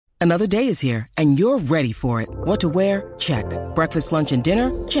Another day is here, and you're ready for it. What to wear? Check. Breakfast, lunch, and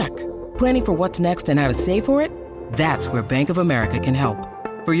dinner? Check. Planning for what's next and how to save for it? That's where Bank of America can help.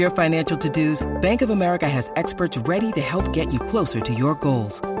 For your financial to-dos, Bank of America has experts ready to help get you closer to your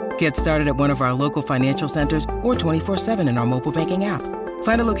goals. Get started at one of our local financial centers or 24/7 in our mobile banking app.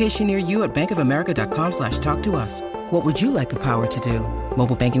 Find a location near you at bankofamerica.com/talktous. What would you like the power to do?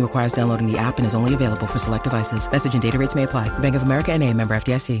 Mobile banking requires downloading the app and is only available for select devices. Message and data rates may apply. Bank of America N.A., member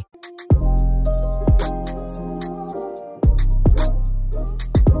FDIC.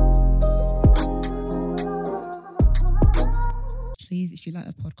 Please, if you like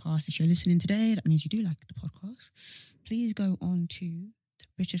the podcast, if you're listening today, that means you do like the podcast. Please go on to the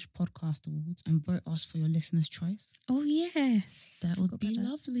British Podcast Awards and vote us for your listener's choice. Oh, yes. That would be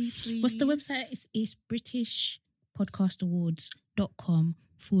lovely, please. What's the website? It's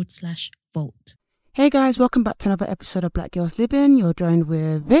britishpodcastawards.com/vote. Hey guys, welcome back to another episode of Black Girls Living. You're joined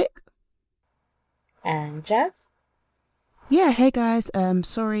with Vic. And Jazz. Yeah, hey guys.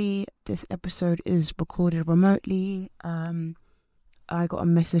 Sorry, this episode is recorded remotely. I got a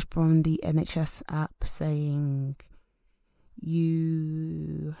message from the NHS app saying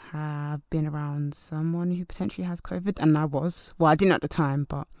you have been around someone who potentially has COVID, and I was. Well, I didn't at the time,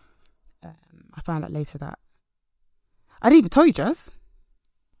 but I found out later that I didn't even tell you, Jazz.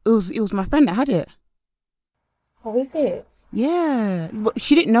 It was my friend that had it. Oh, is it? Yeah, but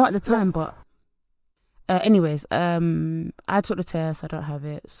she didn't know at the time, but anyways, I took the test. I don't have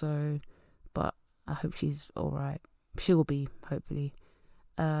it, so, but I hope she's all right. She will be, hopefully.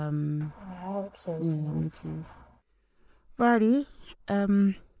 I hope so. Yeah, me too. Righty.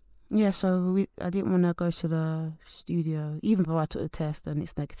 Yeah, so I didn't want to go to the studio, even though I took the test and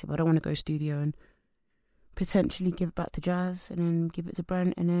it's negative. I don't want to go to studio and potentially give it back to Jazz and then give it to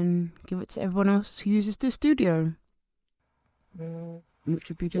Brent and then give it to everyone else who uses the studio. Which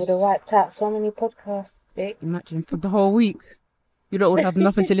would be just... You'd have wiped out so many podcasts, Vic. Imagine, for the whole week. You don't would have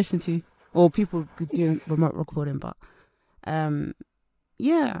nothing to listen to. Or people could do remote recording, but...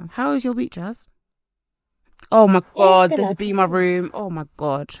 yeah, how was your week, Jazz? Oh my God, there's a bee in my room. Oh my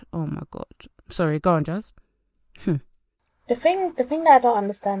God. Sorry, go on, Jazz. The thing that I don't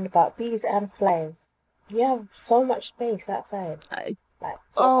understand about bees and flies, you have so much space outside.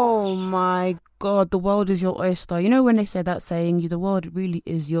 My God, the world is your oyster. You know when they say that saying, the world really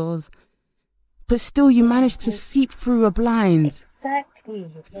is yours, but still you manage to seep through a blind. Exactly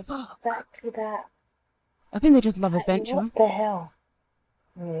that. I think they just love adventure. What the hell?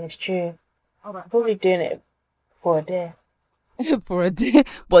 It's true. Probably doing it for a day. For a day,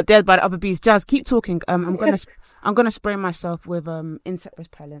 but dead by the other bees. Jazz, keep talking. I'm gonna spray myself with insect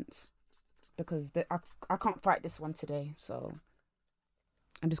repellent because I can't fight this one today. So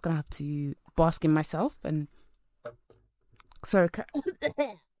I'm just gonna have to bask in myself and. Sorry,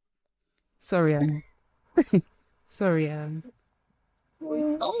 sorry.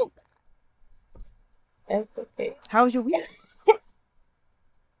 Oh, it's okay. How was your week?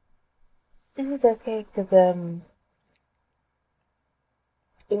 It was okay because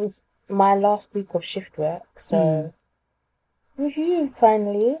it was my last week of shift work, so review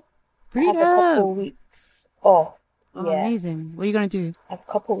finally. I have a couple weeks off. Oh, yeah. Amazing! What are you gonna do? I have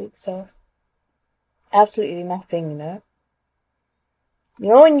a couple weeks off. Absolutely nothing, you know. You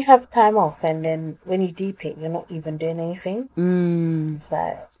know when you have time off and then when you deep it, you're not even doing anything. It's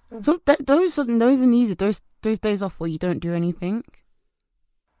like so those are needed. Those days off where you don't do anything.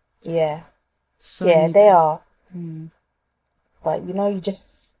 Yeah. So yeah, they are. But you know, you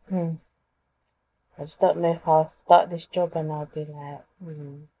just I just don't know if I'll start this job and I'll be like,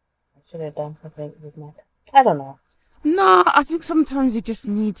 I should have done something with my time. I don't know. Nah, I think sometimes you just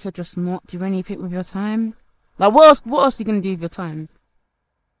need to just not do anything with your time. Like what else are you gonna do with your time?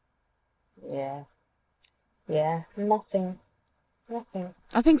 Yeah, nothing.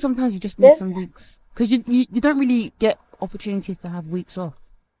 I think sometimes you just need some weeks because you don't really get opportunities to have weeks off.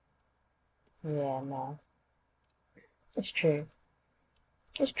 Yeah, no. It's true.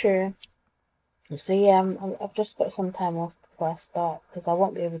 So yeah, I've just got some time off before I start because I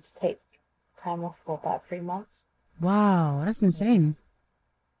won't be able to take time off for about 3 months. Wow, that's insane.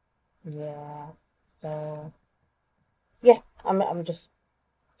 Yeah. So yeah, I'm just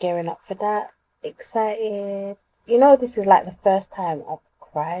gearing up for that. Excited. You know, this is like the first time I've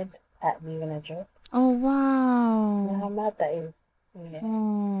cried at leaving a job. Oh wow. You know how mad that is. Yeah.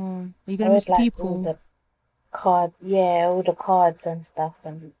 Oh, are you gonna miss people? All the cards and stuff,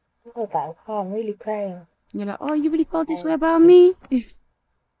 and I was like, oh, I'm really crying. You're like, oh, you really felt this way about me?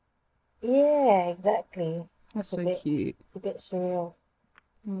 Yeah, exactly. That's so cute. It's a bit surreal.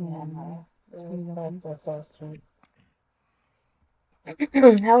 Yeah, no. It was so sweet.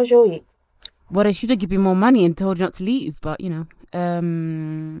 How was your week? Well, they should have given you more money and told you not to leave, but you know.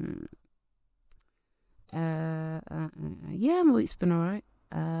 Yeah, my week's been alright.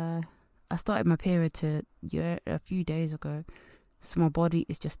 I started my period a few days ago, so my body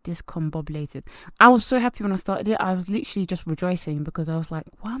is just discombobulated. I was so happy when I started it. I was literally just rejoicing because I was like,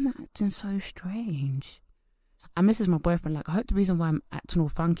 why am I acting so strange? I messaged my boyfriend like, I hope the reason why I'm acting all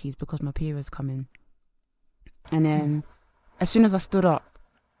funky is because my period's coming. And then as soon as I stood up,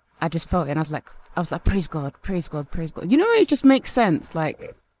 I just felt it, and I was like, praise God, praise God, praise God. You know, it just makes sense.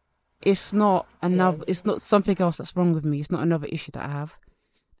 Like, it's not something else that's wrong with me. It's not another issue that I have.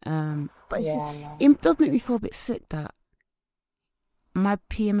 But it does make me feel a bit sick that my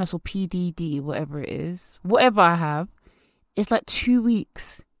PMS or PDD, whatever it is, whatever I have, it's like 2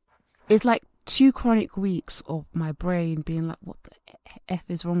 weeks. It's like 2 chronic weeks of my brain being like, what the F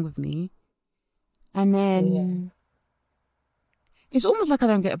is wrong with me? And then it's almost like I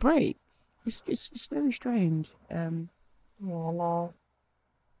don't get a break. It's very strange. No.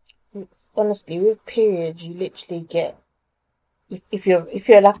 It's, honestly, with periods, you literally get, if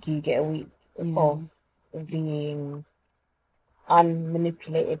you're lucky, you get a week of being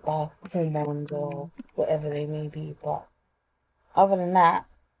unmanipulated by hormones or whatever they may be. But other than that,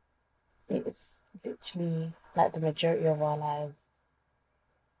 it's literally like the majority of our lives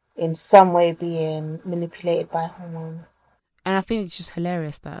in some way being manipulated by hormones. And I think it's just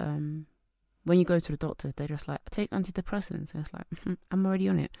hilarious that when you go to the doctor, they're just like, take antidepressants. And it's like, I'm already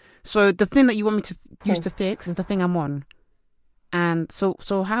on it. So the thing that you want me to use to fix is the thing I'm on. And so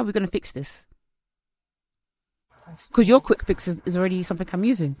how are we going to fix this? Because your quick fix is already something I'm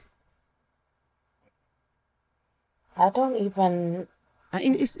using. I don't even...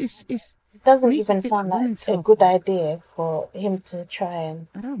 It doesn't even sound like a good idea for him to try and...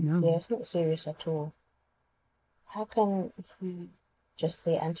 I don't know. Yeah, it's not serious at all. How can he just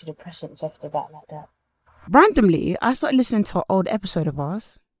say antidepressants off the bat like that? Randomly, I started listening to an old episode of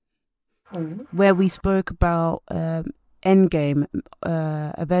ours where we spoke about Endgame,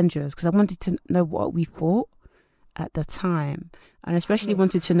 Avengers, because I wanted to know what we thought at the time, and especially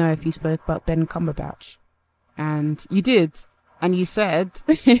wanted to know if you spoke about Ben Cumberbatch. And you did, and you said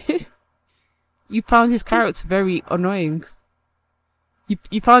you found his character very annoying.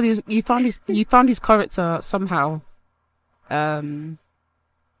 You found his character somehow, and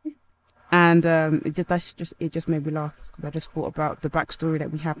it just made me laugh because I just thought about the backstory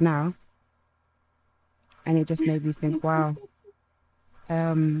that we have now, and it just made me think, wow.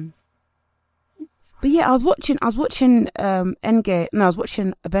 But yeah, I was watching Endgame. No, I was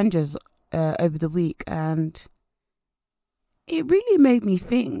watching Avengers over the week, and it really made me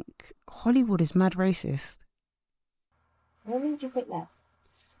think Hollywood is mad racist. What made you think that?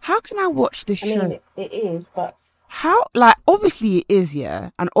 How can I watch this show? I mean, it is, but... How, like, obviously it is,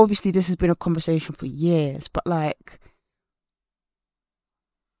 yeah. And obviously this has been a conversation for years. But, like,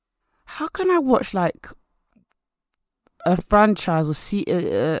 how can I watch, like, a franchise or see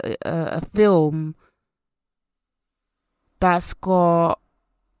a film that's got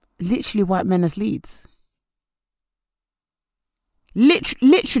literally white men as leads?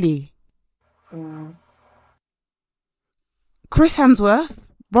 Literally. Chris Hemsworth,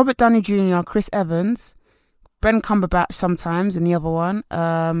 Robert Downey Jr., Chris Evans, Ben Cumberbatch sometimes in the other one.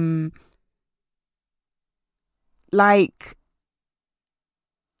 Like,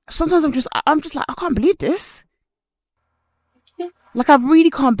 sometimes I'm just like, I can't believe this. Like, I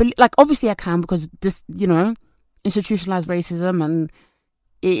really can't believe, like, obviously I can because this, you know, institutionalized racism and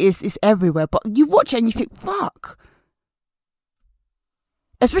it's everywhere. But you watch it and you think, fuck.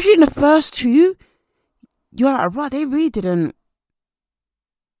 Especially in the first two, you're like, right, they really didn't.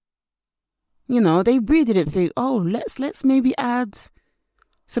 You know, they really didn't think, oh, let's maybe add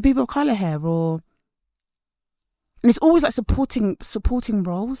some people of colour here, or... And it's always like supporting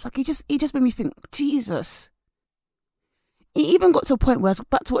roles. Like, it just made me think, Jesus. It even got to a point where I was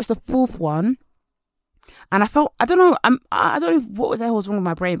about to watch the fourth one, and I felt, I don't know what the hell was wrong with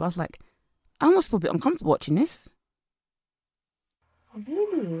my brain, but I was like, I almost feel a bit uncomfortable watching this.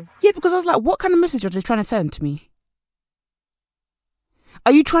 Really? Yeah, because I was like, what kind of message are they trying to send to me?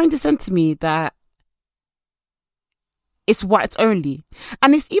 Are you trying to send to me that it's whites only?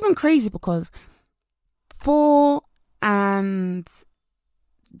 And it's even crazy because Thor and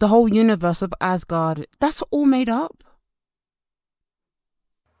the whole universe of Asgard, that's all made up.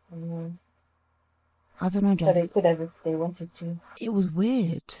 I don't know. So they could have if they wanted to. It was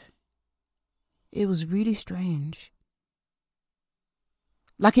weird. It was really strange.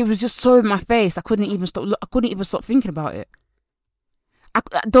 Like, it was just so in my face. I couldn't even stop thinking about it.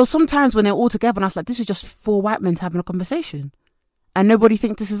 There was some times when they were all together and I was like, this is just 4 white men having a conversation. and nobody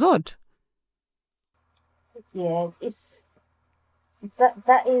thinks this is odd. Yeah, it's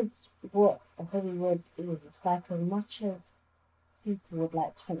that is what Hollywood is. It's like as much as people would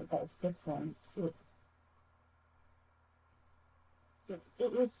like to think that it's different, it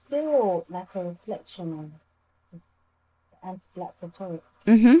is still like a reflection of just the anti-black rhetoric.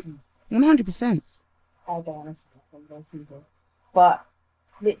 100%. I don't want to say that from those people, but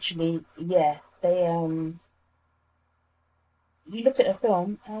literally, yeah, they you look at a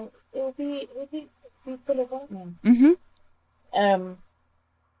film and it'll be full of white men.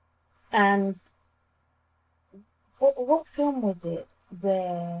 And what film was it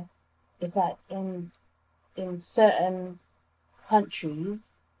where it's like in certain countries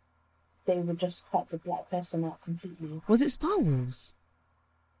they would just cut the black person out completely? Was it Star Wars?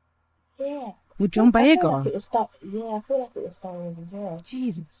 Yeah. With John I feel like Boyega? it was Star Wars as well.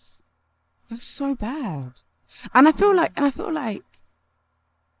 Jesus. That's so bad. And I feel like,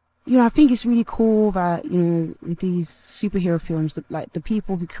 you know, I think it's really cool that, you know, with these superhero films, like the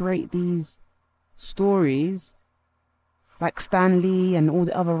people who create these stories, like Stan Lee and all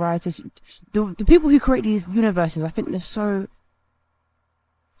the other writers, the people who create these universes, I think they're so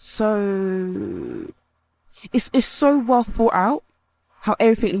it's so well thought out, how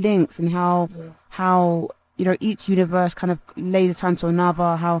everything links and how you know, each universe kind of lays its hand to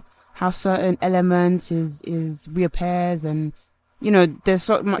another, how certain elements is reappears, and you know, there's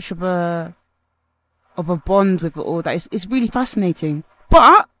so much of a bond with it all that it's really fascinating.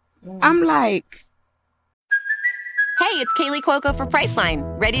 But I'm like, Hey, it's Kaylee Cuoco for Priceline.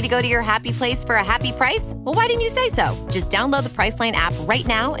 Ready to go to your happy place for a happy price? Well, why didn't you say so? Just download the Priceline app right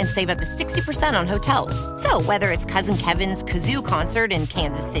now and save up to 60% on hotels. So whether it's Cousin Kevin's Kazoo Concert in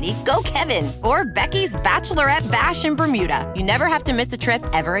Kansas City, go Kevin, or Becky's Bachelorette Bash in Bermuda, you never have to miss a trip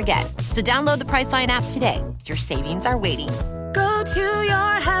ever again. So download the Priceline app today. Your savings are waiting. Go to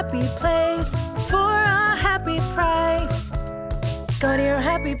your happy place for a happy price. Go to your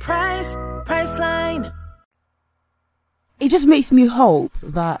happy price, Priceline. it just makes me hope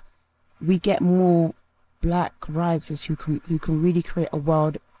that we get more black writers who can really create a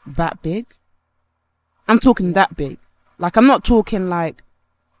world that big. I'm talking that big. Like, I'm not talking like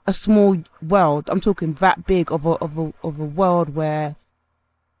a small world. I'm talking that big of a world where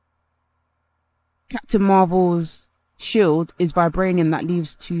Captain Marvel's shield is vibranium that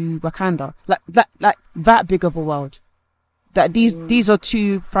leads to Wakanda. Like that big of a world. That these are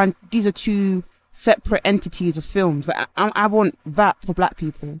two separate entities of films. Like, I want that for black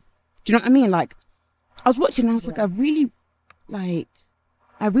people. Do you know what I mean? Like, I was watching and I was like, I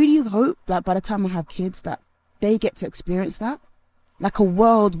really hope that by the time I have kids that they get to experience that. Like a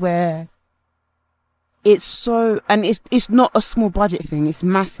world where it's so, and it's not a small budget thing, it's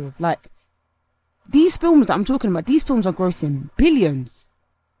massive. Like, these films that I'm talking about, these films are grossing billions.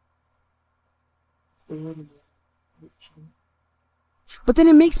 But then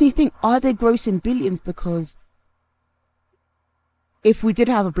it makes me think, are they grossing billions because if we did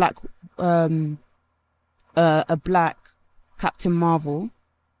have a black Captain Marvel,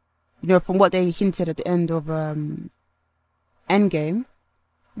 you know, from what they hinted at the end of Endgame,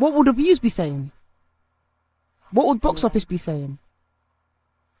 what would the views be saying? What would box office be saying?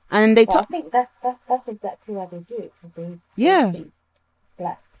 And they I think that's exactly why they do it, because they think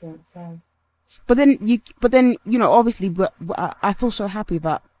black don't sell. But then you know, obviously, I feel so happy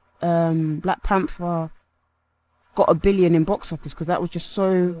that Black Panther got $1 billion in box office, because that was just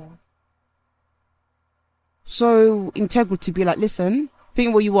so integral to be like, listen,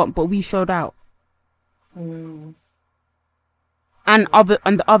 think what you want, but we showed out. And the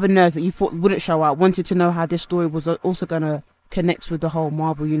other nerds that you thought wouldn't show out wanted to know how this story was also gonna connect with the whole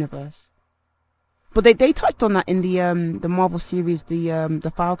Marvel universe. But they touched on that in the Marvel series,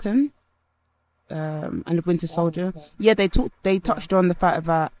 the Falcon. And the Winter Soldier. Yeah, they touched on the fact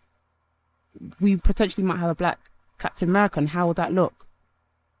that we potentially might have a black Captain America, and how would that look?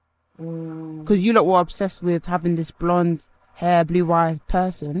 Because you lot were obsessed with having this blonde hair, blue-eyed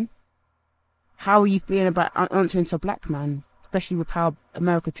person. How are you feeling about answering to a black man, especially with how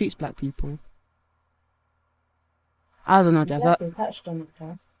America treats black people? I don't know, Jazz. They touched on it,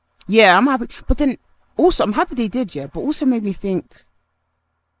 huh? Yeah, I'm happy. But then also, I'm happy they did, yeah. But also made me think,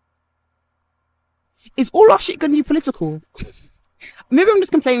 is all our shit going to be political? Maybe I'm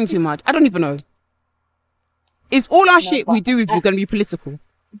just complaining too much. I don't even know. Is all our shit we do with you going to be political?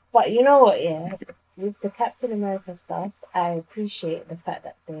 But you know what, yeah? With the Captain America stuff, I appreciate the fact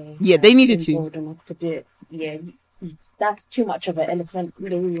that they they needed to. Bold enough to do it. Yeah, that's too much of an elephant in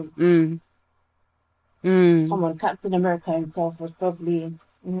the room. Come on, Captain America himself was probably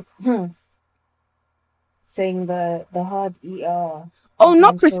saying the hard ER. Oh,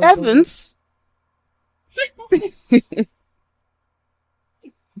 not Chris Evans.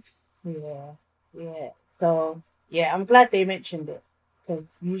 Yeah. So yeah, I'm glad they mentioned it because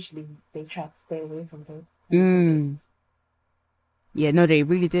usually they try to stay away from those. Yeah, no, they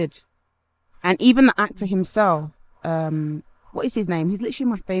really did. And even the actor himself, what is his name? He's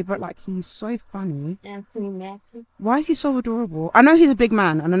literally my favorite. Like, he's so funny. Anthony Mackie. Why is he so adorable? I know he's a big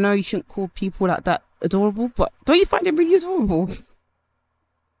man, and I know you shouldn't call people like that adorable, but don't you find him really adorable?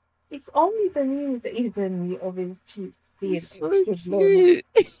 It's only the news that he's in of his cheeks being He's so extra blown. cute.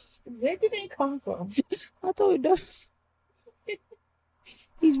 Where did they come from? I don't know.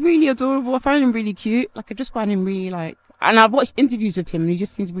 He's really adorable. I find him really cute. Like, I just find him really, like... And I've watched interviews with him, and he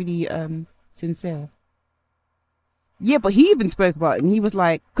just seems really sincere. Yeah, but he even spoke about it, and he was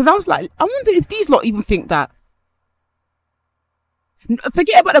like... Because I was like, I wonder if these lot even think that...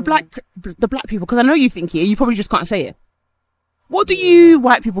 Forget about the black people, because I know you think it. You probably just can't say it. What do you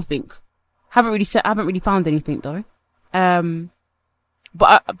white people think? Haven't really found anything, though.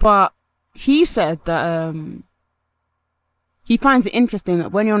 But he said that he finds it interesting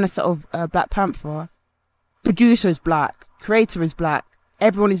that when you're on a set of Black Panther, producer is black, creator is black,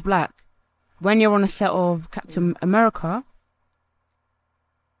 everyone is black. When you're on a set of Captain America,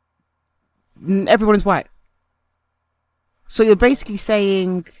 everyone is white. So you're basically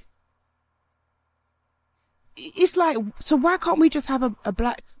saying, it's like, so why can't we just have a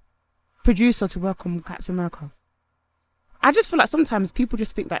black producer to work on Captain America? I just feel like sometimes people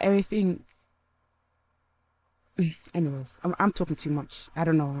just think that everything... Anyways, I'm talking too much. I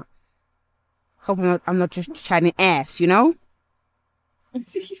don't know. Hope I'm not just chatting ass, you know?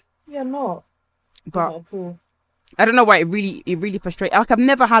 Yeah, no. But Not at all. I don't know why it really frustrates. Like, I've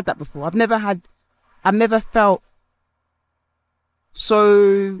never had that before. I've never felt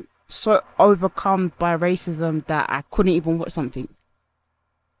so overcome by racism that I couldn't even watch something.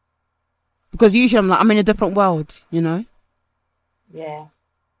 Because usually I'm in a different world, you know? Yeah.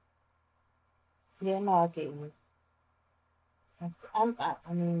 Yeah, no, I get you.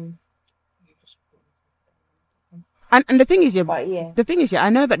 I mean... And the thing is, But yeah. I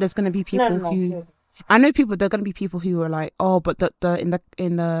know that there's going to be people No, I know there are going to be people who are like, oh, but in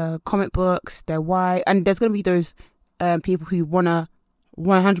the comic books they're white, and there's going to be those people who wanna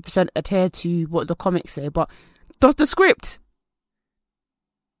 100% adhere to what the comics say, but does the script?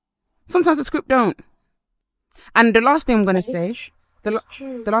 Sometimes the script don't. And the last thing I'm gonna say, the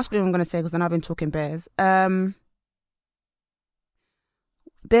last thing I'm gonna say, because then I've been talking bears.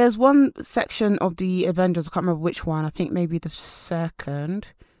 There's one section of the Avengers, I can't remember which one, I think maybe the second,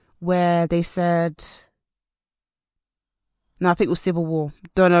 where they said... No, I think it was Civil War.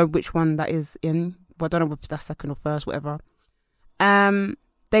 Don't know which one that is in, but I don't know if that's second or first, whatever.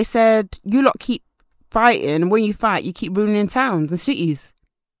 They said, you lot keep fighting, and when you fight, you keep ruining towns and cities.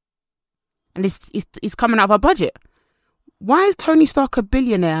 And it's coming out of our budget. Why is Tony Stark a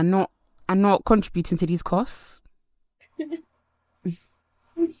billionaire and not contributing to these costs?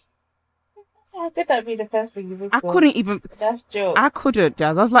 How could that be the first thing you would I couldn't even... That's joke. I couldn't,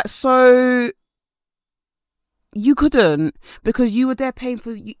 Jazz. I was like, so... You couldn't, because you were there paying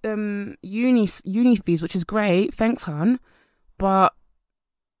for uni fees, which is great. Thanks, hon. But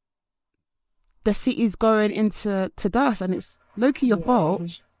the city's going into dust, and it's low-key your fault.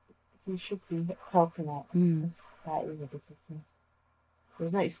 He should be helping out. That is a different thing.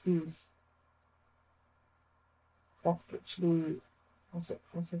 There's no excuse. That's literally... What's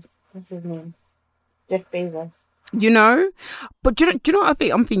his name? Jeff Bezos. You know? But do you know what I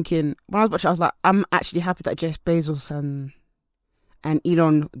think? I'm thinking, when I was watching, I was like, I'm actually happy that Jeff Bezos and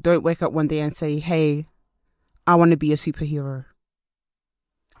Elon don't wake up one day and say, hey, I want to be a superhero.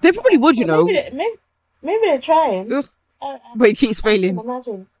 They probably would, you know. Maybe they're trying. But it keeps failing. I can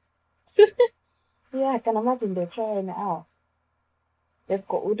imagine. Yeah, I can imagine they're trying it out. They've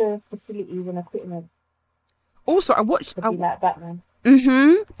got all the facilities and equipment Also, I watched... to be like Batman.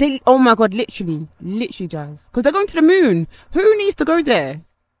 Oh my God, literally, Jazz. Because they're going to the moon. Who needs to go there?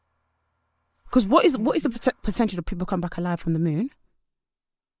 Because what is the percentage of people come back alive from the moon?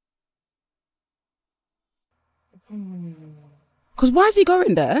 Because why is he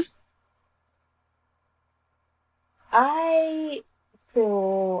going there? I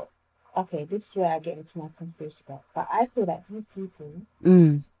feel... Okay, this is where I get into my conspiracy part. But I feel that these people,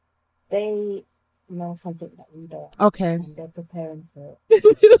 they know something that we don't. Okay. And they're preparing for it.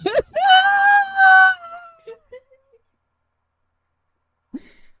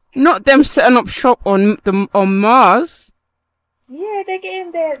 Not them setting up shop on Mars. Yeah, they're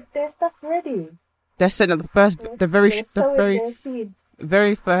getting their stuff ready. They're setting up the very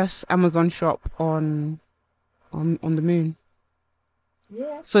seeds. first Amazon shop on on the moon,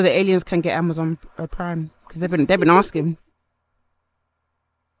 Yeah. so the aliens can get Amazon Prime, because they've been asking.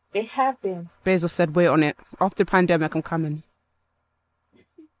 They have been. Bezos said, "Wait on it. After the pandemic, I'm coming."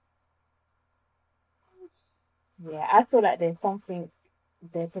 Yeah, I feel like there's something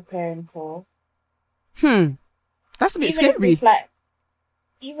they're preparing for. That's a bit scary.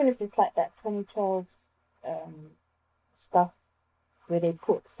 Even if it's like that 2012 stuff where they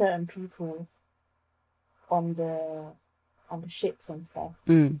put certain people on the ships and stuff.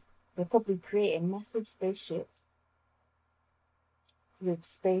 They're probably creating massive spaceships with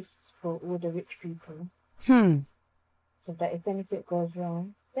space for all the rich people. So that if anything goes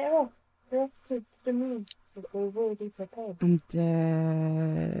wrong, they're off. They're off to the moon. So they've already prepared. I'm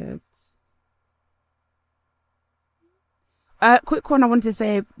dead. Quick one I wanted to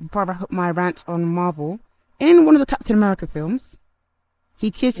say before I wrap up my rant on Marvel. In one of the Captain America films, he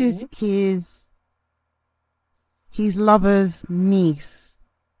kisses his lover's niece.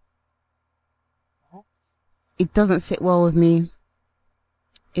 It doesn't sit well with me.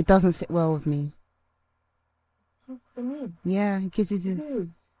 It doesn't sit well with me. What's the mean? Yeah, he kisses his...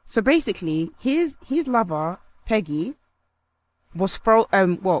 So basically, his lover, Peggy, was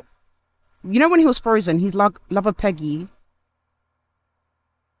well, you know when he was frozen, his lover Peggy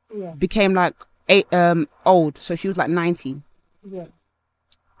became like old, so she was like 90. Yeah.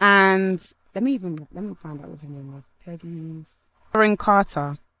 And let me find out what her name was. Peggy's Sharon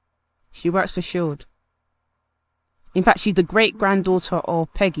Carter. She works for S.H.I.E.L.D. In fact, she's the great granddaughter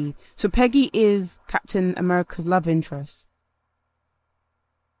of Peggy. So Peggy is Captain America's love interest.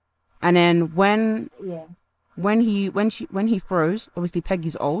 And then when he froze, obviously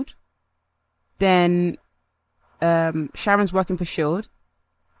Peggy's old. Then Sharon's working for S.H.I.E.L.D.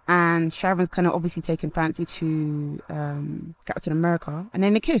 And Sharon's kind of obviously taken fancy to Captain America, and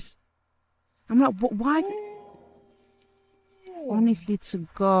then they kiss. I'm like, what? Why? Honestly, to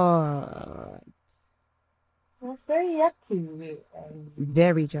God, that's very yucky.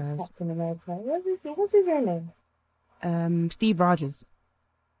 Very jazz. Captain America. What's his real name? Steve Rogers.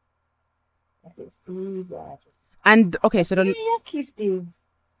 That's it, Steve Rogers. And okay, so very yucky, Steve.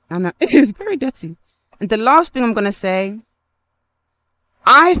 I know it's very dirty. And the last thing I'm gonna say.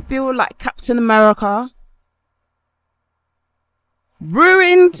 I feel like Captain America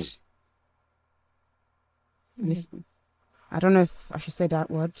ruined. Listen, I don't know if I should say that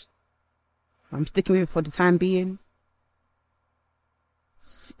word. I'm sticking with it for the time being.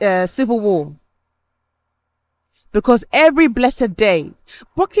 Civil War. Because every blessed day,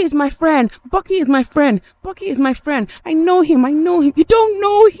 Bucky is my friend. Bucky is my friend. Bucky is my friend. I know him. You don't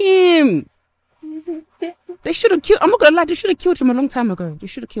know him. They should have killed. I'm not gonna lie. They should have killed him a long time ago. They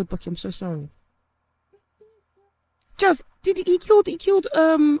should have killed Bucky. I'm so sorry. He killed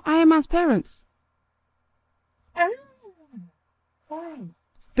Iron Man's parents. Why?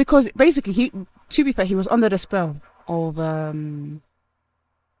 Because basically to be fair, he was under the spell of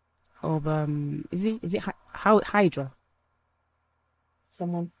is it Hydra?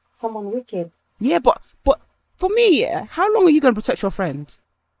 Someone wicked. Yeah, but for me, yeah, how long are you gonna protect your friend?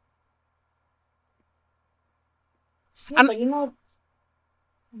 Yeah, And but you know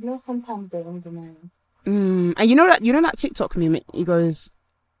sometimes they're undeniable. And you know that TikTok meme. He goes,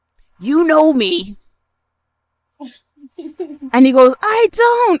 "You know me," and he goes, "I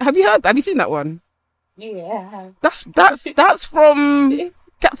don't." Have you seen that one? Yeah. That's from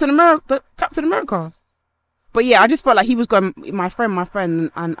Captain America. But yeah, I just felt like he was going, my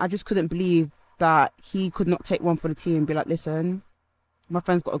friend, and I just couldn't believe that he could not take one for the team and be like, "Listen, my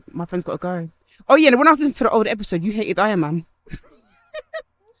friend's got to go." Oh yeah, and when I was listening to the old episode, you hated Iron Man.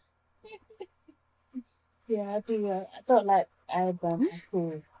 Yeah, I do. I don't like Iron Man at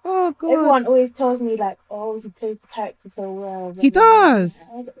all. Oh God! Everyone always tells me like, "Oh, he plays the character so well." He does.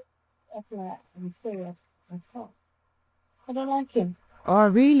 I feel like I'm serious. I don't like him. Oh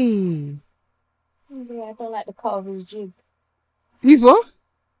really? Yeah, I don't like the cut of his jib. He's what?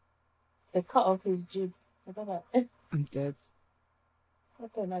 The cut of his jib. I don't like. I'm dead. I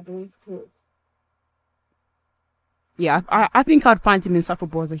don't like the way he talks. Yeah, I think I'd find him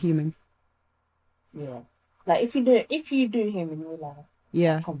insufferable as a human. Yeah, like if you do him in real life.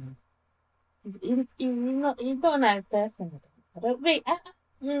 Yeah. Come on. He's not a nice person. I don't think.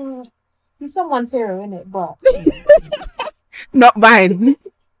 He's someone's hero, innit? But not mine.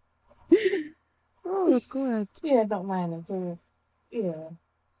 Oh God. Yeah, not mine at all. Yeah.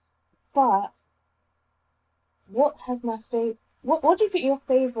 But what do you think your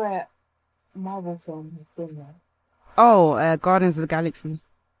favourite Marvel film has been then? Oh, Guardians of the Galaxy.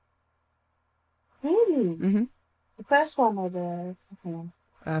 Really? Mhm. The first one or the second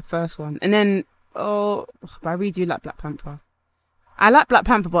one? First one, and then Oh, but I really do like Black Panther. I like Black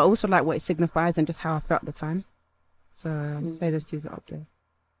Panther, but I also like what it signifies and just how I felt at the time. So I'd say those two are up there.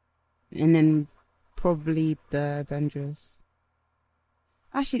 And then probably the Avengers.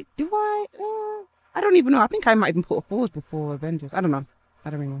 Actually, do I? I don't even know. I think I might even put a Force before Avengers. I don't know. I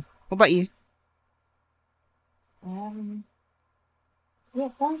don't really know. What about you? Yeah,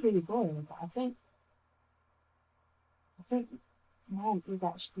 it sounds really boring, but I think mine is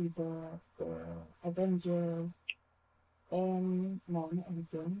actually the Avengers. No, not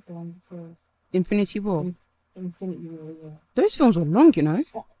Endgame. The one before Infinity War. Infinity War. Yeah, Those films were long, you know.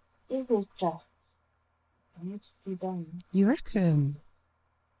 it was just. I need to be done. You reckon?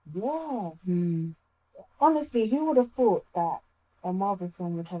 Yeah. Hmm. Honestly, who would have thought that a Marvel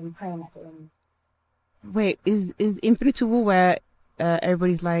film would have you praying at the end? Wait, is Infinity War where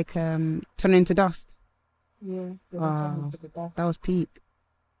everybody's like turning into dust? Yeah. Wow. That was peak.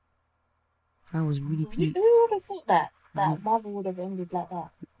 That was really peak. Who would have thought that Marvel would have ended like that?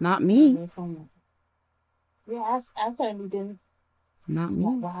 Not me. Yeah, I certainly didn't. Not me.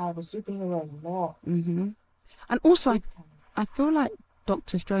 Like, wow, the superhero is not. And also, I feel like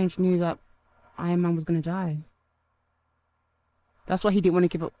Doctor Strange knew that Iron Man was gonna die. That's why he didn't want to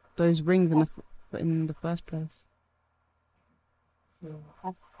give up those rings in the first place. Yeah,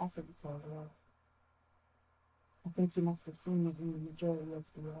 I think so. Yeah. I think he must have seen it in the majority of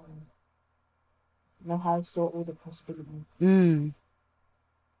the know how he saw all the possibilities.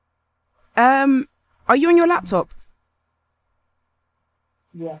 Are you on your laptop?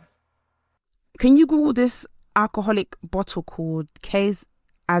 Yeah. Can you Google this alcoholic bottle called Case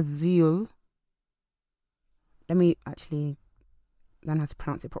Azul? Let me actually learn how to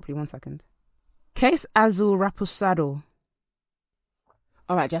pronounce it properly. 1 second. Case Azul Reposado.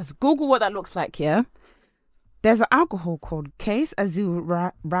 All right, just Google what that looks like here. There's an alcohol called Case Azul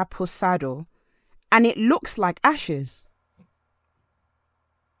Reposado, and it looks like ashes.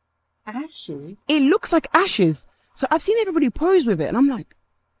 Ashes? It looks like ashes. So I've seen everybody pose with it, and I'm like,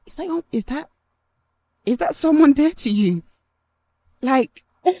 is that someone dear to you? Like,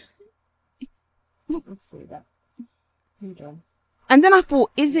 Let's see that. Hold on. and then I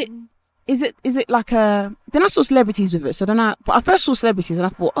thought, is it like a? Then I saw celebrities with it. So but I first saw celebrities, and I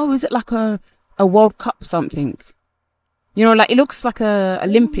thought, oh, is it like a World Cup something? You know, like it looks like a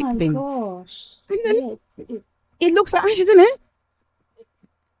Olympic thing. Oh gosh. And then Yeah, it looks like ashes, isn't it?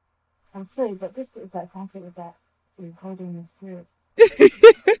 I'm sorry, but this looks like something that is holding the spirit.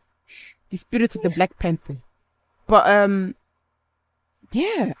 The spirit of the Black Panther. But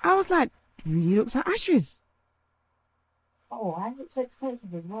yeah, I was like, it really looks like ashes. Oh, why is it so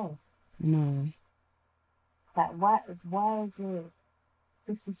expensive as well? No. Like, why is it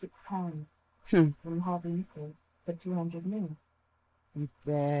 £56 from Harvey Nichols for 200 ml?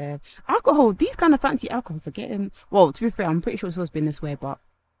 The alcohol, these kind of fancy alcohols are getting, well, to be fair, I'm pretty sure it's always been this way, but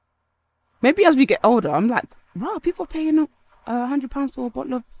maybe as we get older, I'm like, wow, people are paying £100 for a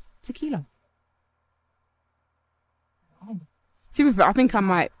bottle of tequila. Oh. To be fair, I think I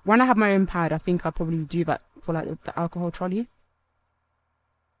might, when I have my own pad, I think I'll probably do that for like the alcohol trolley.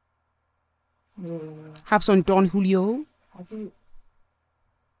 Yeah. Have some Don Julio. I think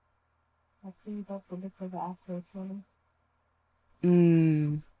that's the look of the alcohol trolley.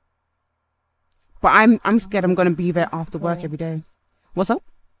 But I'm scared I'm gonna be there after work every day. What's up?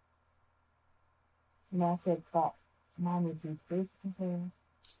 I said, but mine would be this.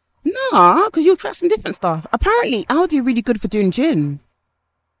 No, because you'll try some different stuff. Apparently, Aldi are really good for doing gin.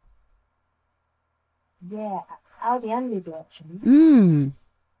 Yeah, Aldi and Lidl actually.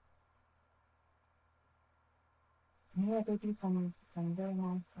 Yeah, they do some very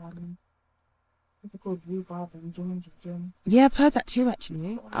nice what's it called, rhubarb and ginger gin. Yeah, I've heard that too,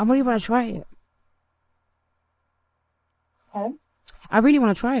 actually. I really want to try it. Huh? I really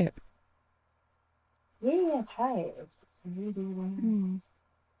want to try it. Yeah, try it. It's really, really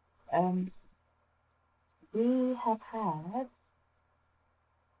nice. We have had.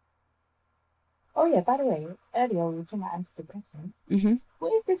 Oh yeah, by the way, earlier we were talking about antidepressants.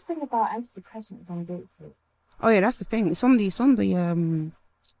 What is this thing about antidepressants on grapefruit? Oh yeah, that's the thing. It's on the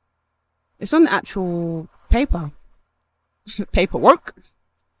actual paper. Paperwork.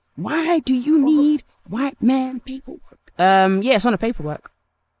 Why do you need white man paperwork? Yeah, it's on the paperwork.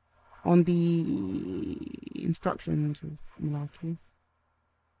 On the instructions of malarkey.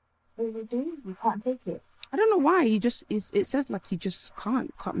 What does it do? You can't take it. I don't know why. It says like you just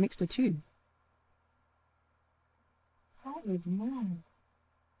can't mix the two. That is mad.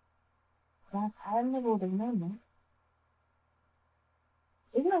 I never would have known that.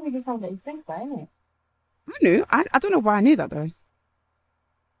 Isn't that really something that you think about, isn't it? I knew. I don't know why I knew that though.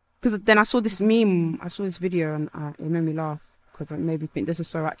 Because then I saw this meme, I saw this video, and it made me laugh because it made me think this is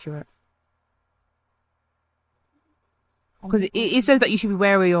so accurate. Because it says that you should be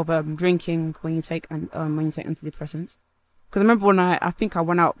wary of drinking when you take antidepressants. Because I remember when I think I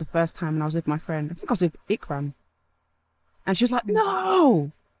went out the first time and I was with my friend. I think I was with Ikram, and she was like,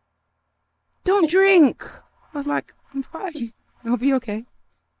 "No, don't drink." I was like, "I'm fine. I'll be okay."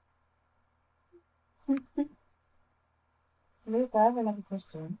 Luke, I have another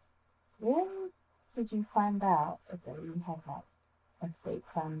question. When did you find out that you had like a fake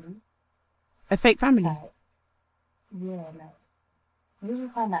family? A fake family? Like, yeah, like, when did you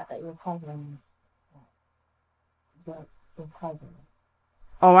find out that your cousin, like, your cousin?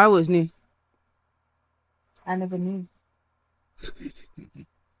 Oh, I always knew. I never knew.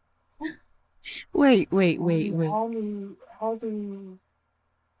 Wait. Only,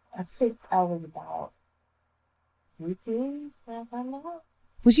 I think I was about 13 when I found out.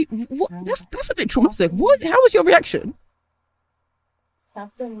 Was you? What? That's a bit traumatic. What? How was your reaction? So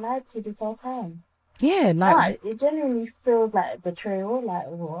I've been lied to this whole time. Yeah, like It genuinely feels like betrayal. Like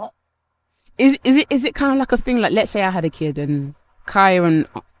what? is it kind of like a thing? Like, let's say I had a kid and Kaya and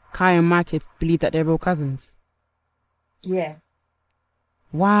my kid believe that they're real cousins. Yeah.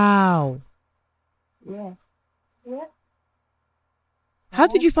 Wow. Yeah. Yeah. How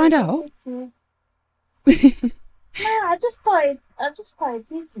did you find out? No, I just started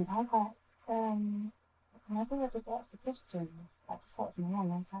thinking. I was like, and I think I just asked the question. I just asked my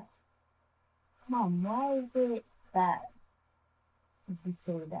mum. I was like, "Mum, why is it that we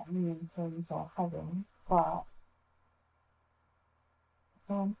say that me and so and so are cousins, but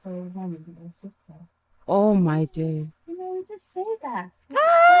so and so's name isn't your sister?" Oh my day. You know, we just say that.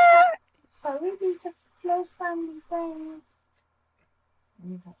 But really, just close family friends.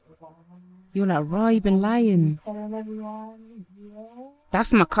 You're like, "Raw, you've been lying." Telling everyone, yeah.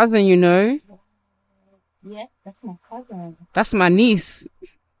 That's my cousin, you know. Yeah, that's my cousin. That's my niece.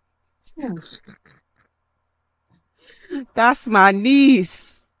 That's my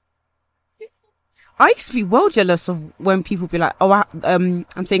niece. I used to be well jealous of when people be like, "Oh, I'm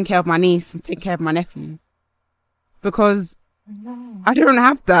taking care of my niece. I'm taking care of my nephew," because I don't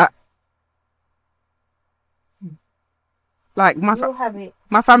have that. Like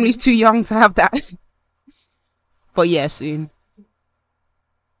my family's too young to have that. But yeah, soon.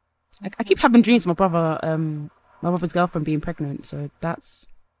 I keep having dreams of my brother's girlfriend being pregnant, so that's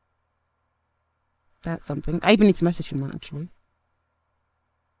something. I even need to message him that actually.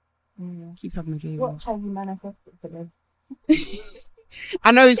 Keep having a dream. Watch how you manifest it for them.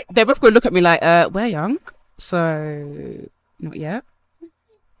 I know they're both going to look at me like, we're young, so not yet.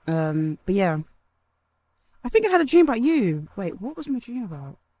 But yeah. I think I had a dream about you. Wait, what was my dream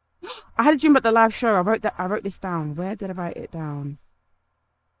about? I had a dream about the live show. I wrote this down. Where did I write it down?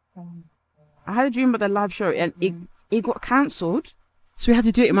 I had a dream about the live show, and it got cancelled, so we had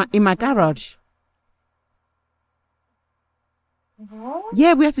to do it in my garage. What?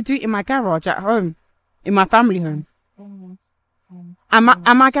 Yeah, we had to do it in my garage at home, in my family home. And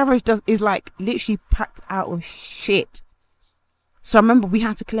my garage is like literally packed out of shit. So I remember we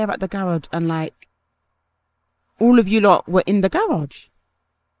had to clear out the garage, and like all of you lot were in the garage.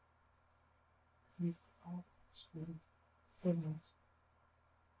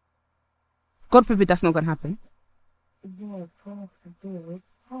 God forbid that's not gonna happen. Yeah, God forbid.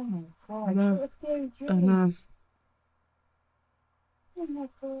 Oh my God. I know. What a scary dream. I know. Oh my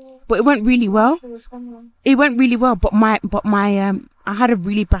God. But it went really well. It went really well. But my I had a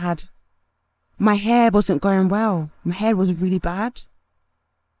really bad. My hair wasn't going well. My hair was really bad.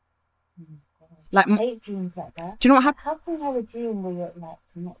 Like, I hate dreams like that. do you know what happened? How can you have a dream where you're like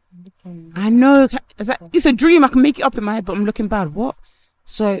not looking? I know. It's a dream. I can make it up in my head, but I'm looking bad. What?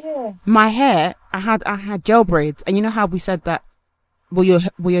 So Yeah. my hair, I had gel braids, and you know how we said that were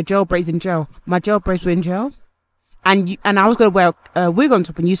your gel braids in gel? My gel braids were in gel, and I was gonna wear a wig on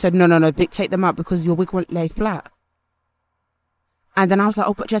top, and you said no, Vic, take them out because your wig won't lay flat. And then I was like,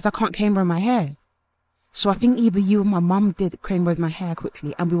 oh, but Jess, I can't camera my hair. So I think either you and my mum did cream with my hair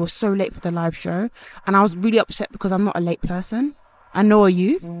quickly, and we were so late for the live show, and I was really upset because I'm not a late person. I know, are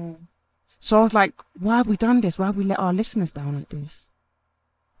you? So I was like, why have we done this? Why have we let our listeners down like this?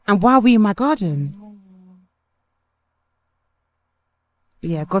 And why are we in my garden? But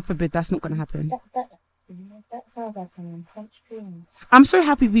yeah, God forbid that's not going to happen. That sounds like an intense dream. I'm so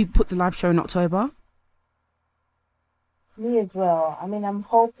happy we put the live show in October. Me as well. I mean, I'm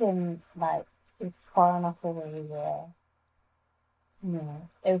hoping like it's far enough away where, you know,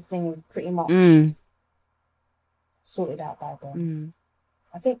 everything is pretty much sorted out by then.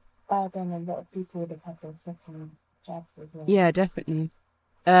 I think by then a lot of people would have had their second jabs as well. Yeah, definitely.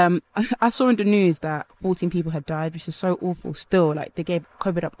 I saw in the news that 14 people had died, which is so awful. Still, like they gave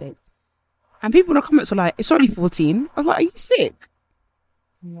COVID updates, and people in the comments were like, "It's only 14." I was like, "Are you sick?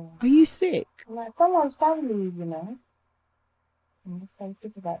 No. Are you sick?" Like someone's family, you know. I'm just so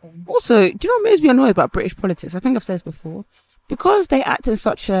sick about them. Also, do you know what makes me annoyed about British politics? I think I've said this before. Because they act in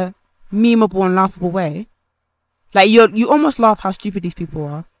such a memeable and laughable way. Like you almost laugh how stupid these people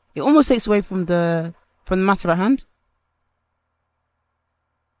are. It almost takes away from the matter at hand.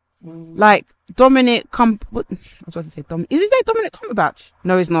 Like Dominic what I was about to say Is his name Dominic Cumberbatch?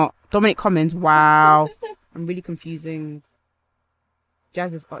 No, he's not. Dominic Cummings. Wow. I'm really confusing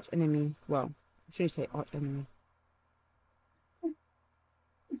Jazz's arch enemy. Well, I shouldn't say arch enemy.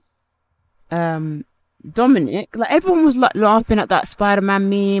 Dominic, like everyone was like laughing at that Spider-Man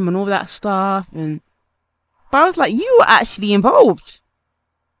meme and all that stuff, but I was like, you were actually involved.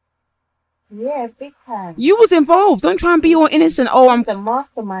 Yeah, big time. You was involved. Don't try and be all innocent. Oh, I'm the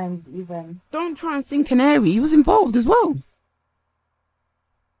mastermind even. Don't try and sing canary. You was involved as well.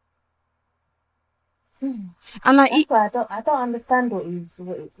 And like that's why I don't understand what he's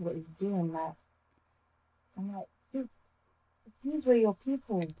doing. Like, I'm like, these were your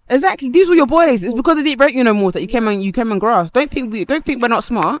people. Exactly, these were your boys. It's because they didn't rate you no more that you came and grasped. Don't think we're not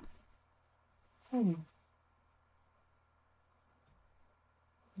smart.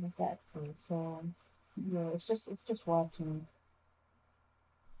 Exactly. So yeah, it's just wild to me.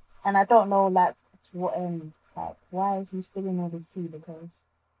 And I don't know like to what end. Like, why is he still in all this tea? Because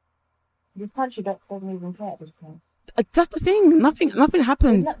this country doesn't even care at this point. That's the thing. Nothing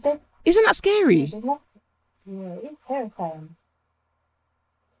happens. Isn't that scary? Yeah, it's terrifying.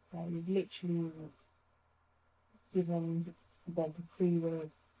 Like, you've literally given them the free will to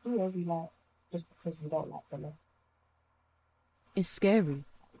do whatever you like just because we don't like the law. It's scary.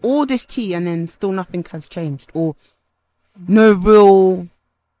 All this tea and then still nothing has changed, or no real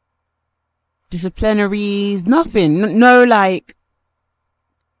disciplinaries, nothing. No, like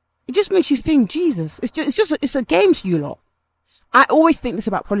it just makes you think, Jesus, it's a game to you lot. I always think this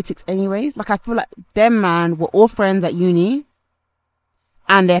about politics anyways. Like, I feel like them man were all friends at uni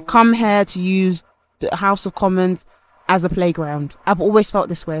and they come here to use the House of Commons as a playground. I've always felt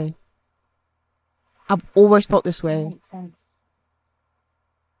this way. Makes sense.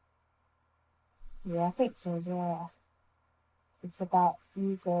 Yeah, I think so as well. It's about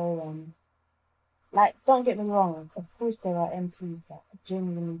ego and, like, don't get me wrong, of course there are MPs that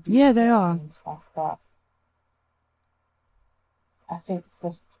genuinely do they are. And stuff, but I think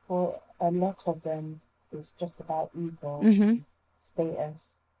for a lot of them, it's just about ego, status,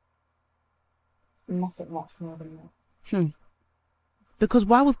 nothing much more than that. Because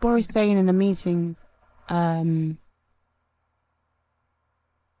why was Boris saying in a meeting,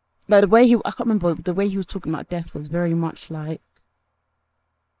 like I can't remember, the way he was talking about death was very much like,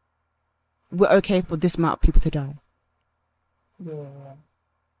 we're okay for this amount of people to die.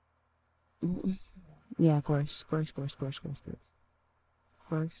 Yeah, gross.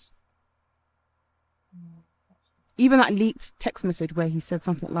 Even that leaked text message where he said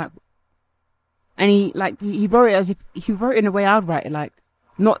something like, and he wrote it as if he wrote it in a way I'd write it, like,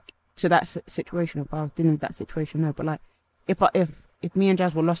 not to that situation. If I was dealing with that situation, no, but like if me and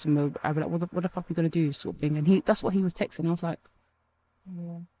Jazz were lost in mode, I'd be like, what the fuck are we gonna do, sort of thing. And that's what he was texting. I was like,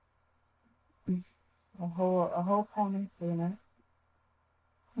 a whole promise, you know.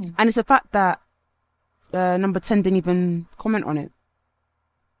 And it's the fact that Number 10 didn't even comment on it,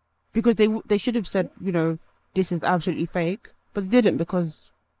 because they should have said, you know, this is absolutely fake, but they didn't,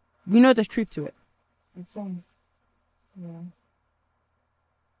 because we know there's truth to it. It's yeah.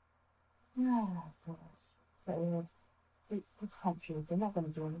 Oh, gosh. But this country, they're not going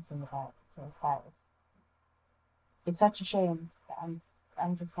to do anything about it. So it's like, it's such a shame that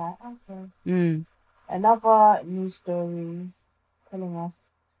I'm just like, okay. Another news story telling us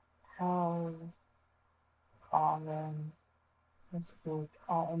how our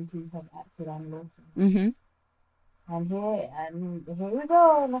MPs have acted unlawfully. And here we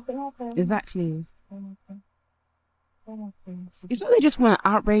go, nothing happened. Exactly. It's like they just want to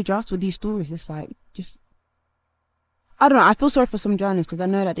outrage us with these stories. It's like, I don't know, I feel sorry for some journalists, because I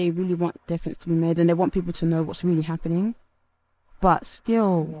know that they really want difference to be made and they want people to know what's really happening. But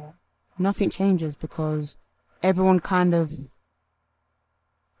still, nothing changes, because everyone kind of...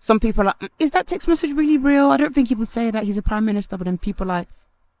 Some people are like, is that text message really real? I don't think he would say that, he's a prime minister. But then people are like,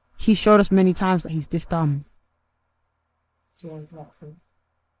 he showed us many times that he's this dumb. Yeah, exactly.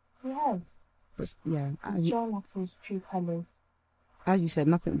 He has. But yeah, he's shown us his true colours. As you said,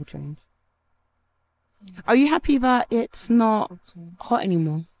 nothing will change. Are you happy that it's not hot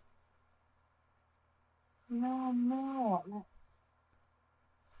anymore? No.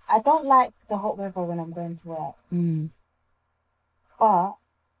 I don't like the hot weather when I'm going to work, Mm. but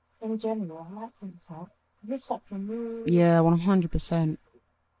in general, I like when it's hot. It lifts up your mood. Yeah, 100%.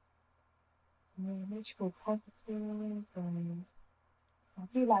 It makes you feel positive, and I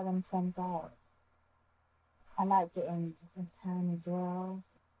do like when the sun's out. I like getting the tan as well.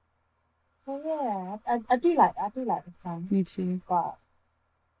 So yeah, I do like the sun, Me too. but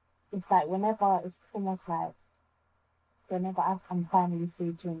it's like whenever it's almost like whenever I'm finally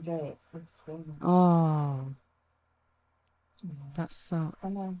free to enjoy it, it's raining. Oh, Yeah. that sucks. I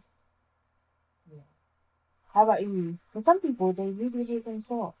know. Yeah. How about you? For some people, they really hate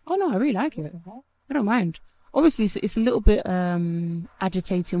themselves. Oh no, I really like it. I don't mind. Obviously, it's a little bit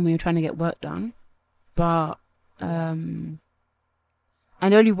agitating when you're trying to get work done, but and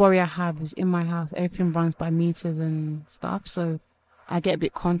the only worry I have is in my house, everything runs by meters and stuff, so I get a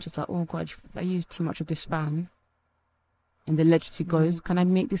bit conscious, like, oh god, if I use too much of this fan, and the electricity goes, can I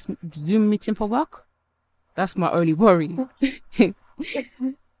make this Zoom meeting for work? That's my only worry.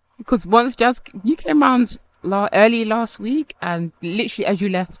 Because once you came around early last week, and literally as you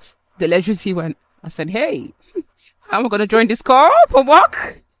left, the electricity went. I said, hey, how am I going to join this call for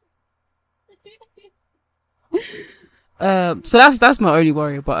work? So that's my only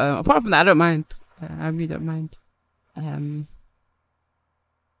worry. But apart from that, I don't mind. I really don't mind.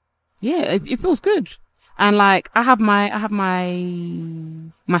 Yeah, it feels good. And like I have my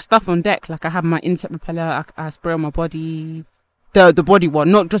stuff on deck. Like I have my insect repeller. I spray on my body, the body one.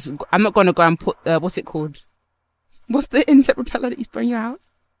 Not just. I'm not going to go and put what's it called? What's the insect repeller that you spray in your house?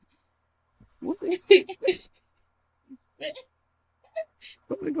 What's it?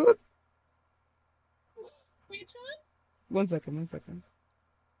 What's it called? One second.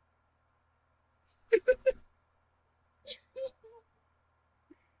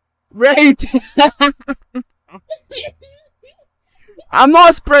 Raid. I'm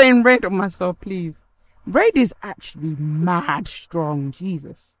not spraying Raid on myself, please. Raid is actually mad strong,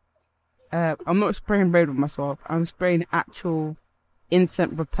 Jesus. I'm not spraying Raid on myself. I'm spraying actual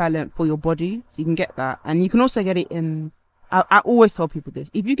insect repellent for your body, so you can get that, and you can also get it in. I always tell people this: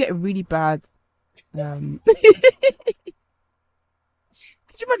 if you get a really bad, could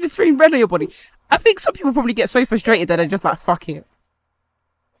you imagine spraying Raid on your body? I think some people probably get so frustrated that they're just like, fuck it.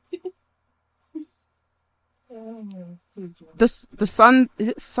 The sun, is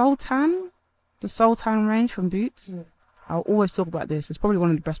it Sultan? The Sultan range from Boots. Yeah. I'll always talk about this. It's probably one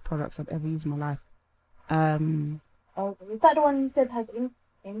of the best products I've ever used in my life. Oh, is that the one you said has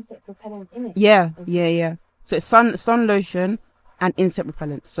insect repellent in it? Yeah. So it's sun lotion and insect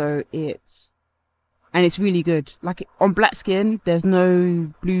repellent. So it's really good. Like on black skin, there's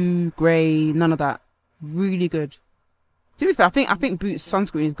no blue, grey, none of that. Really good. To be fair, I think Boots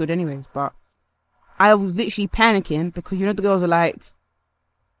sunscreen is good anyways, but I was literally panicking because the girls are like,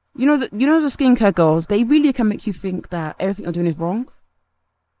 the skincare girls, they really can make you think that everything you're doing is wrong.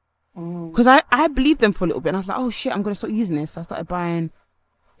 Because I believed them for a little bit, and I was like, oh shit, I'm going to start using this. So I started buying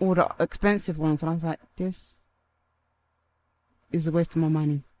all the expensive ones, and I was like, this is a waste of my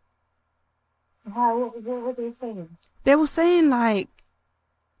money. What were they saying? They were saying like,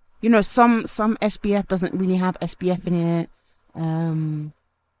 some SPF doesn't really have SPF in it.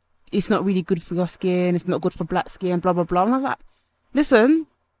 It's not really good for your skin. It's not good for black skin, blah, blah, blah. And I was like, listen,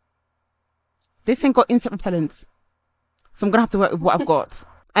 this ain't got insect repellents. So I'm going to have to work with what I've got.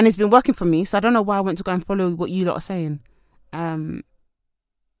 And it's been working for me. So I don't know why I went to go and follow what you lot are saying. But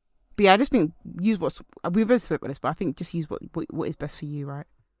yeah, I just think we've already spoke about this, but I think just use what is best for you, right?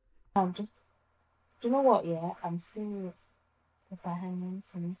 Do you know what, yeah? I'm still, if I hang on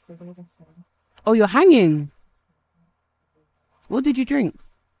from yesterday. Oh, you're hanging? What did you drink?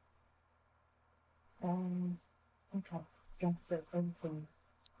 I think I've drunk everything.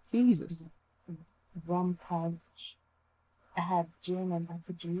 Jesus. Rum punch. I had gin and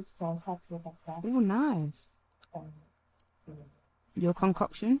apple juice, so I was happy about that. Oh, nice. Yeah. Your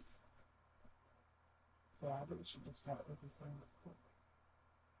concoction? Yeah, I really should just have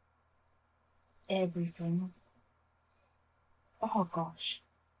everything. Oh gosh.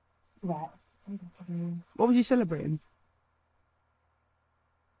 Right. What was you celebrating?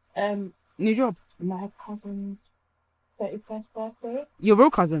 New job? My cousin's 31st birthday. Your real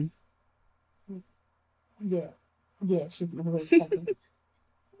cousin? Yeah. Yeah, she's my real cousin.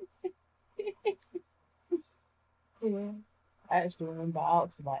 Yeah. I actually remember I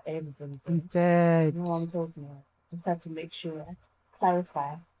asked about everything. I'm dead. You know what I'm talking about. Just have to make sure I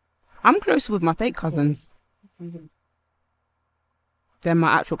clarify. I'm closer with my fake cousins than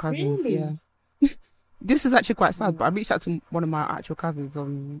my actual cousins. Really? Yeah. This is actually quite sad, but I reached out to one of my actual cousins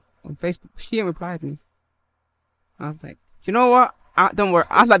on Facebook. She didn't reply to me. I was like, do you know what? Don't worry.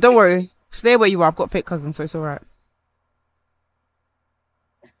 I was like, don't worry. Stay where you are. I've got fake cousins, so it's all right.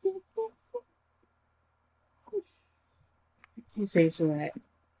 You say it's alright.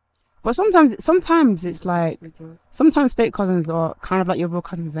 But sometimes it's like, sometimes fake cousins are kind of like your real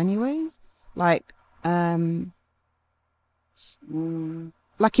cousins anyways. Like, like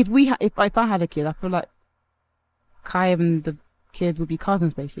if I had a kid, I feel like Kai and the kid would be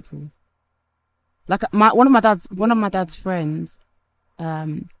cousins basically. Like one of my dad's friends,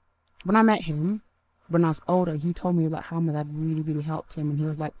 when I met him when I was older, he told me like how my dad really, really helped him, and he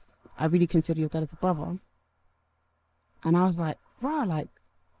was like, I really consider your dad as a brother. And I was like, wow, like,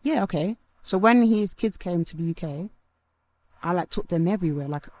 yeah, okay. So when his kids came to the UK, I like took them everywhere.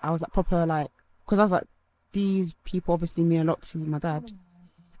 Like I was like proper like, because I was like, these people obviously mean a lot to my dad.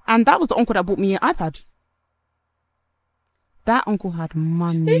 And that was the uncle that bought me an iPad. That uncle had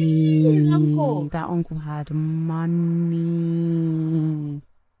money. That uncle had money.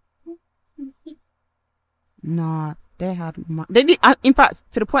 Nah, they had money. They did, in fact,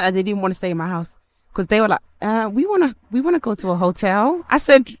 to the point that they didn't want to stay in my house. Because they were like, we wanna go to a hotel. I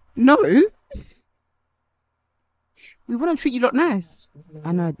said, no. We want to treat you lot nice.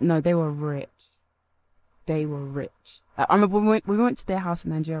 I know, no, they were rich. They were rich. I remember we went to their house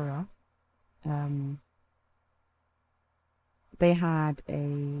in Nigeria. They had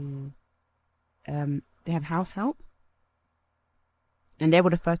house help. And they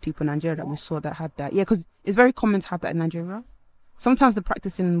were the first people in Nigeria that we saw that had that. Yeah, because it's very common to have that in Nigeria. Sometimes the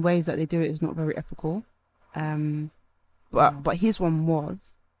practicing ways that they do it is not very ethical. But his one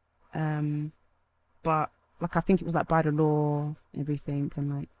was. But like I think it was like by the law and everything,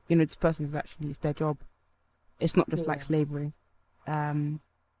 and like, you know, this person is actually, it's their job. It's not just like slavery. But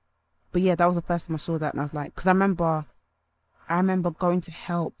yeah, that was the first time I saw that, and I was like, because I remember going to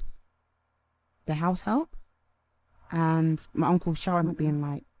help the house help, and my uncle shouting at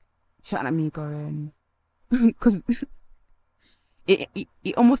me going, because it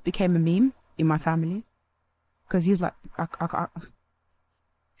almost became a meme in my family, because he was like,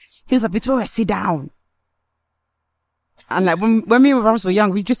 he was like, Victoria, sit down. And like when me and my brothers were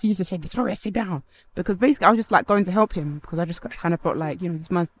young, we just used to say, Victoria, sit down, because basically I was just like going to help him, because I just kind of felt like, you know,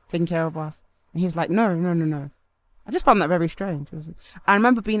 this man's taking care of us, and he was like, no. I just found that very strange. I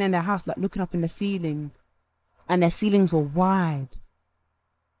remember being in their house, like looking up in the ceiling, and their ceilings were wide,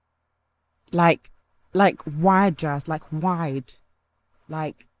 like wide, Jazz, like wide,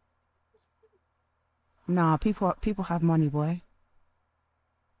 like, nah, people have money, boy.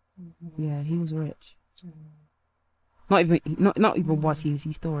 Yeah, he was rich. Not even was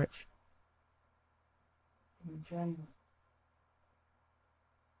he's still rich.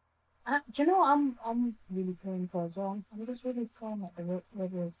 Do you know what I'm really praying for as well? I'm just really praying that the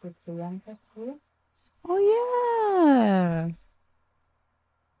weather is good for Young Festival. Oh yeah.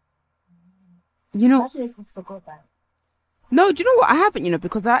 You know, Actually, I forgot that. No, do you know what? I haven't, you know,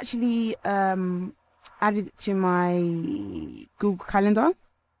 because I actually added it to my Google Calendar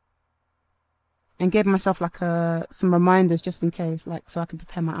and gave myself like some reminders just in case, like, so I can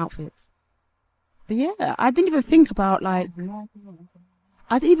prepare my outfits. But yeah, I didn't even think about the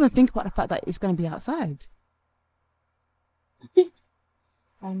fact that it's going to be outside.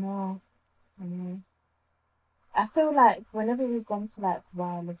 I know. I feel like whenever we've gone to like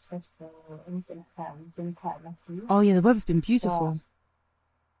Wireless Festival or anything like that, we've been quite lucky. Oh yeah, the weather's been beautiful.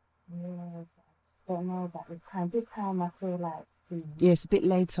 But, yeah, I don't know about this time. This time I feel like, you know, yeah, it's a bit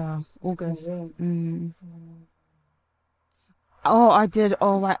later, August. Mm. Oh, I did.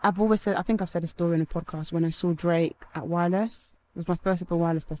 Oh, I've always said, I think I've said a story in a podcast when I saw Drake at Wireless. It was my first ever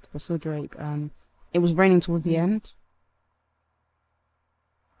Wireless Festival. I saw Drake. It was raining towards the end.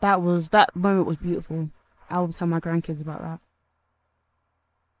 That moment was beautiful. I will tell my grandkids about that.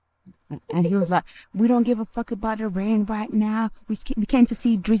 And he was like, we don't give a fuck about the rain right now. We came to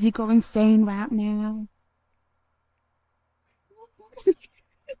see Drizzy go insane right now.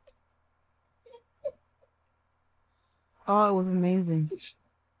 Oh, it was amazing.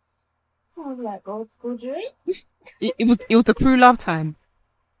 Sounds like old school Drake. It was the crew love time.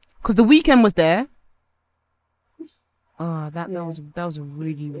 Because The Weeknd was there. Oh, that was a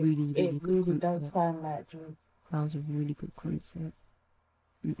really, really, really good concert. It really does sound like Drake. That was a really good concert.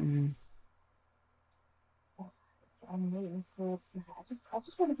 I'm waiting for. I just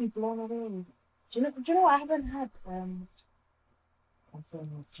want to be blown away. Do you know what I haven't had? I'm saying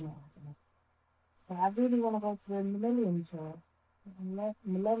this, do you know what I haven't had? But I really want to go to the Millennium Tour.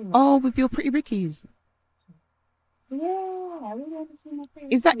 Millennium. Oh, with your Pretty Rickies. Yeah, I really want to see my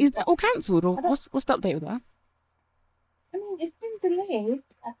Pretty Is that Rickies. all cancelled, or what's the update with that? I mean, it's been delayed.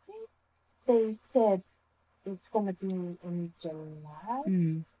 I think they said it's gonna be in July.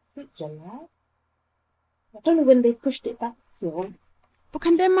 Mm. Is it July? I don't know when they pushed it back to. But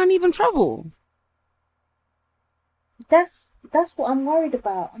can their man even travel? That's what I'm worried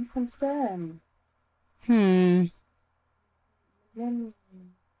about. I'm concerned. Because When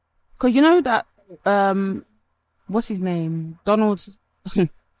you know that, what's his name? Donald.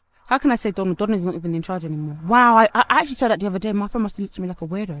 How can I say Donald? Donald's not even in charge anymore. Wow, I actually said that the other day. My friend must have looked at me like a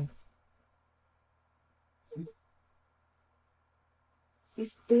weirdo.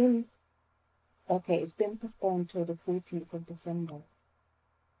 it's been postponed till the 14th of December.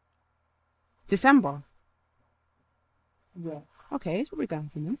 December. Yeah, Okay, it's probably going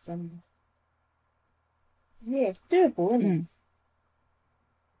for me. December. Yeah, it's doable, isn't it?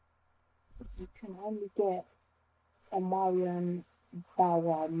 You can only get a Marion Bow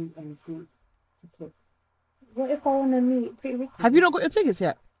Wow meet and greet ticket. What if I want to meet Pretty Ricky? Have you not got your tickets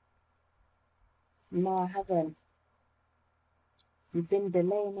yet? No, I haven't. You've been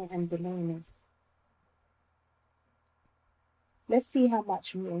delaying it and delaying it. Let's see how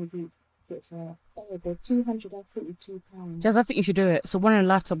much meet and greet tickets are. Oh, they're £242. Jazz, I think you should do it. It's a one in a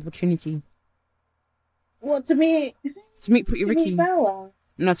lifetime opportunity What, to meet? to meet Pretty To Ricky. meet Bow Wow?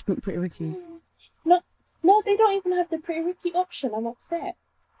 No, to meet Pretty Ricky. No, they don't even have the Pretty Ricky option. I'm upset.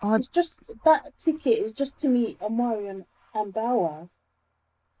 Oh, It's just that ticket is just to meet Omarion and Bow Wow.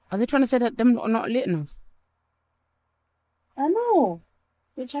 are they trying to say that them lot are not lit enough? I know,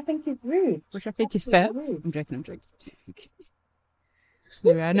 which I think is rude. Which I think is fair. Absolutely rude. I'm joking.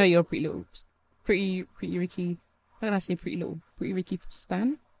 Sorry, I know you're a pretty Ricky. How can I say pretty Ricky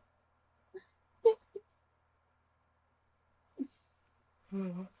stan?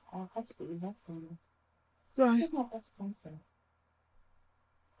 I absolutely love them. Right. Who's my best concert?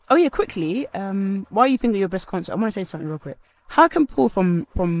 Oh yeah, quickly. Why you think of your best concert? I want to say something real quick. How can Paul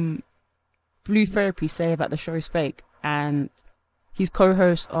from Blue Therapy say that the show is fake and his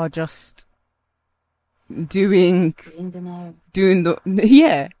co-hosts are just doing the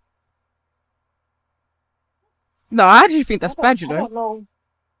yeah? No, I actually think that's bad. You I know.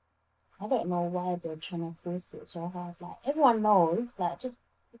 don't know why they're trying to force it so hard. Like, everyone knows, like, just,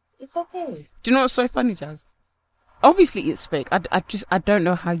 it's okay. Do you know what's so funny, Jazz? Obviously it's fake. I don't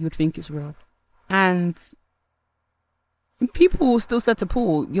know how you would think it's real. And people will still say to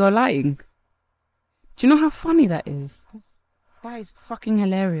Paul, you're lying. Do you know how funny that is? That is fucking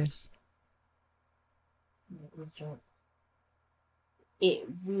hilarious. It is jokes. It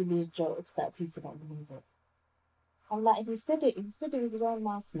really is jokes that people don't believe it. I'm like, he said it with his own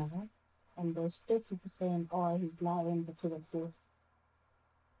mouth now, and there's still people saying, oh, he's lying because of this.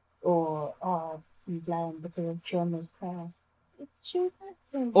 Or, oh, he's lying because of Chioma's prayer. She was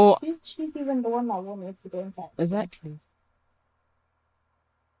acting. Or- She's even the one that wanted to go into acting. Exactly.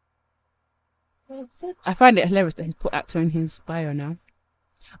 But it's good. I find it hilarious that he's put actor in his bio now.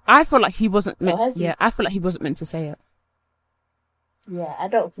 I feel like he wasn't meant. has he? Yeah, I feel like he wasn't meant to say it. Yeah, I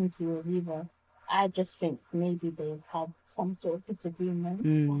don't think he was either. I just think maybe they've had some sort of disagreement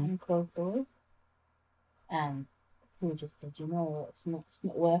behind closed doors, and he just said, you know what, it's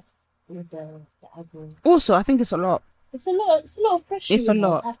not worth with the algorithm. Also, I think it's a lot. It's a lot of pressure. It's a you know,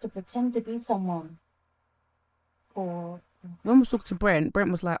 lot. have to pretend to be someone. Or When we talked to Brent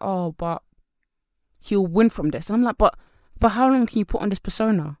was like, oh, but he'll win from this. And I'm like, but for how long can you put on this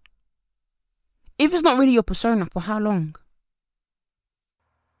persona? If it's not really your persona, for how long?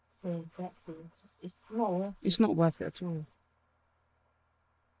 yeah, exactly, it's not worth It's not worth it at all.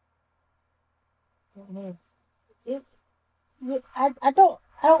 it. I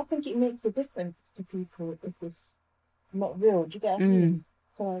don't think it makes a difference to people if it's not real. Do you get what I mean?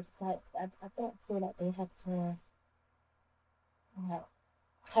 So it's like I don't feel like they have to like,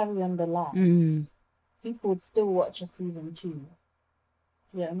 carry on the lie. People would still watch a season 2. Do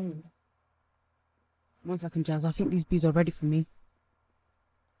you know what I mean? 1 second, Jazz. I think these bees are ready for me.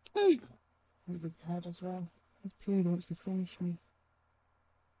 I'm tired as well. This period wants to finish me.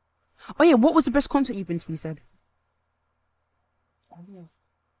 Oh yeah, what was the best concert you've been to? You said. Oh, yeah.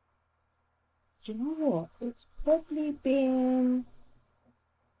 Do you know what? It's probably been.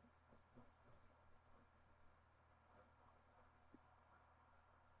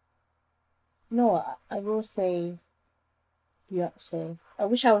 No, I will say Beyonce. I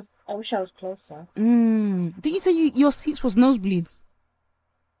wish I was closer. Did you say your seats was nosebleeds?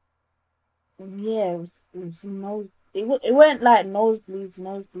 Yeah, it was nose. It weren't like nosebleeds.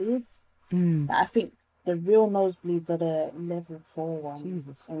 I think the real nosebleeds are the level 4 ones,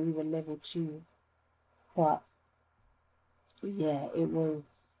 Jesus. and we were level 2. But yeah, it was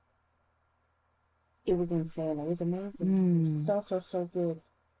insane. It was amazing. So good.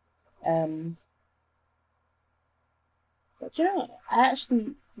 But you know, I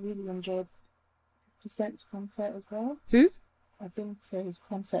actually really enjoyed 50 Cent's concert as well. Who? I've been to his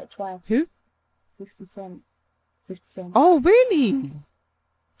concert twice. Who? 50 Cent. 50 Cent. Oh, really?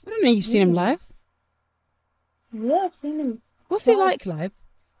 I don't know you've seen him live. Yeah, I've seen him. What's he like live?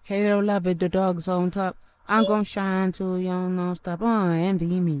 Hello, love it, the dog's on top. I'm gonna shine till you don't stop. Oh,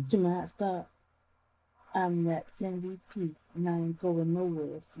 envy me. To my start. I'm Rex MVP, and I ain't going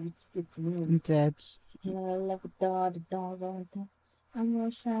nowhere, so you just get to me. I'm dead. You know, I love the dog's on top. I'm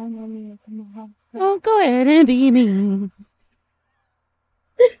gonna shine on me into my house. Oh, go ahead and be me.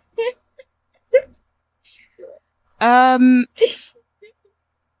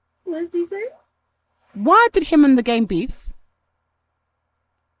 What did he say? Why did him and the game beef?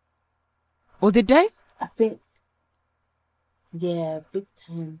 Or did they? I think, yeah, big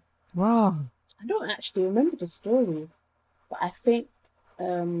time. Wow. I don't actually remember the story, but I think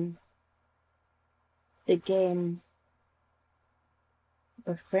the game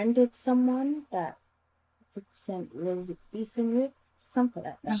befriended someone that 50 Cent was beefing with, something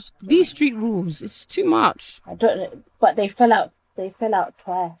like that. These street rules, it's too much. I don't know, but they fell out. They fell out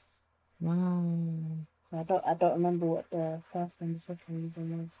twice. Wow. So I don't remember what the first and the second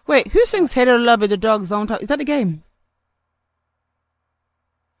reason was. Wait, who sings Hello Love It, the dog's on top? Is that the game?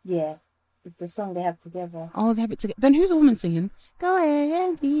 Yeah, it's the song they have together. Oh, they have it together. Then who's the woman singing? Go ahead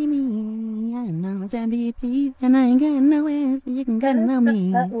and be me. I know it's MVP, and I ain't going nowhere, so you can get to know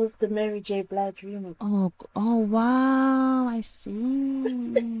me. That was the Mary J. Blige remix. Oh, wow, I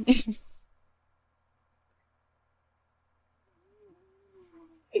see.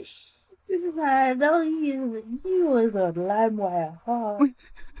 This is how I know he was on LimeWire hard.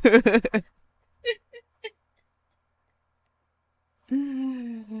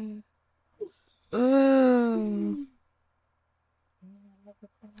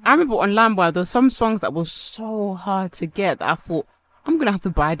 I remember on LimeWire there were some songs that were so hard to get that I thought I'm gonna have to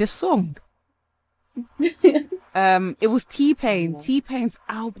buy this song. It was T-Pain. T-Pain's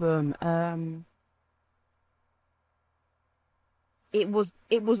album. It was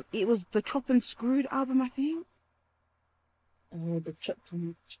the Chop and Screwed album, I think. The Chop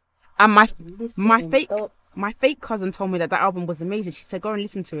and And my fake cousin told me that album was amazing. She said, "Go and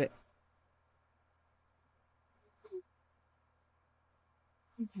listen to it."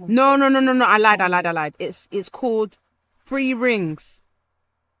 No. I lied. It's called Three Rings.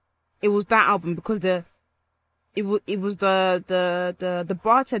 It was that album because it was the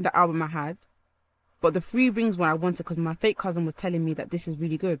bartender album I had, but the Three Rings one I wanted because my fake cousin was telling me that this is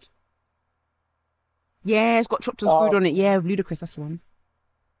really good. Yeah, it's got Chopped and Screwed on it. Yeah, Ludacris, that's the one.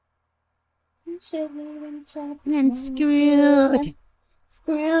 And screwed.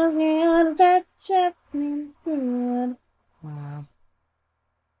 Screws me out of that chopped and screwed. Wow.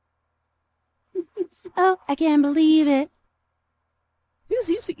 Oh, I can't believe it. You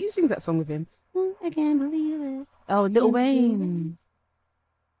sing that song with him? Oh, I can't believe it. Oh, Lil Wayne.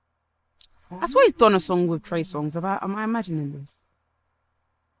 I swear he's done a song with Trey Songz. Am I imagining this?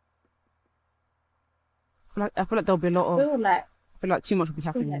 I feel like there'll be a lot of. I feel like too much will be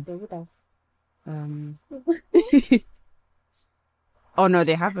happening. They would have. Oh no,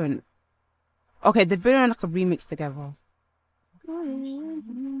 they haven't. Okay, they've been on like a remix together. I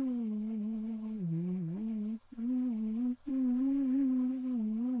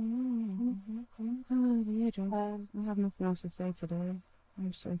have nothing else to say today.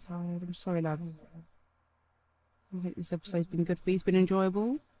 I'm so tired. I'm sorry, lads. I hope this episode's been good for you. It's been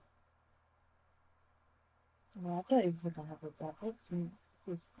enjoyable. Well, I don't even think I have a bad accent.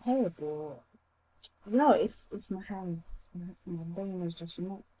 It's terrible. No, it's my hand. My brain is just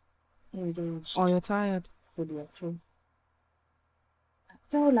not engaged. Oh, you're tired. Fully actually. I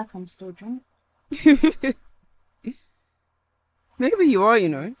feel like I'm still drunk. Maybe you are, you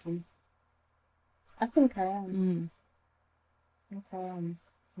know. I think I am. I think I am.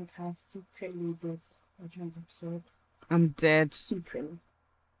 I think I secretly did a drunk episode. I'm dead. Secretly.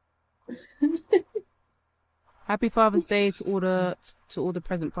 Happy Father's Day to all the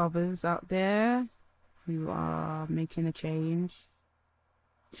present fathers out there who are making a change.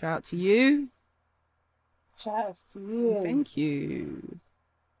 Shout out to you. Shout out to you. Thank you.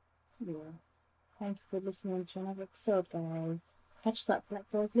 Yeah. Thank you for listening to another episode, guys. Catch us at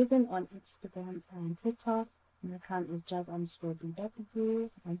Black Girls Living on Instagram and Twitter. My account is jazz_BW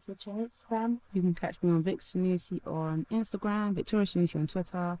on Twitter and Instagram. You can catch me on Vic Sanusi on Instagram, Victoria Sanusi on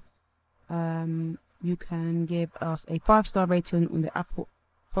Twitter. You can give us a 5-star rating on the Apple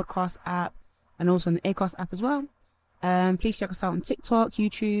Podcast app and also on the Acast app as well. Please check us out on TikTok,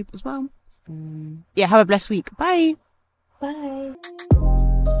 YouTube as well. Yeah, have a blessed week. Bye. Bye.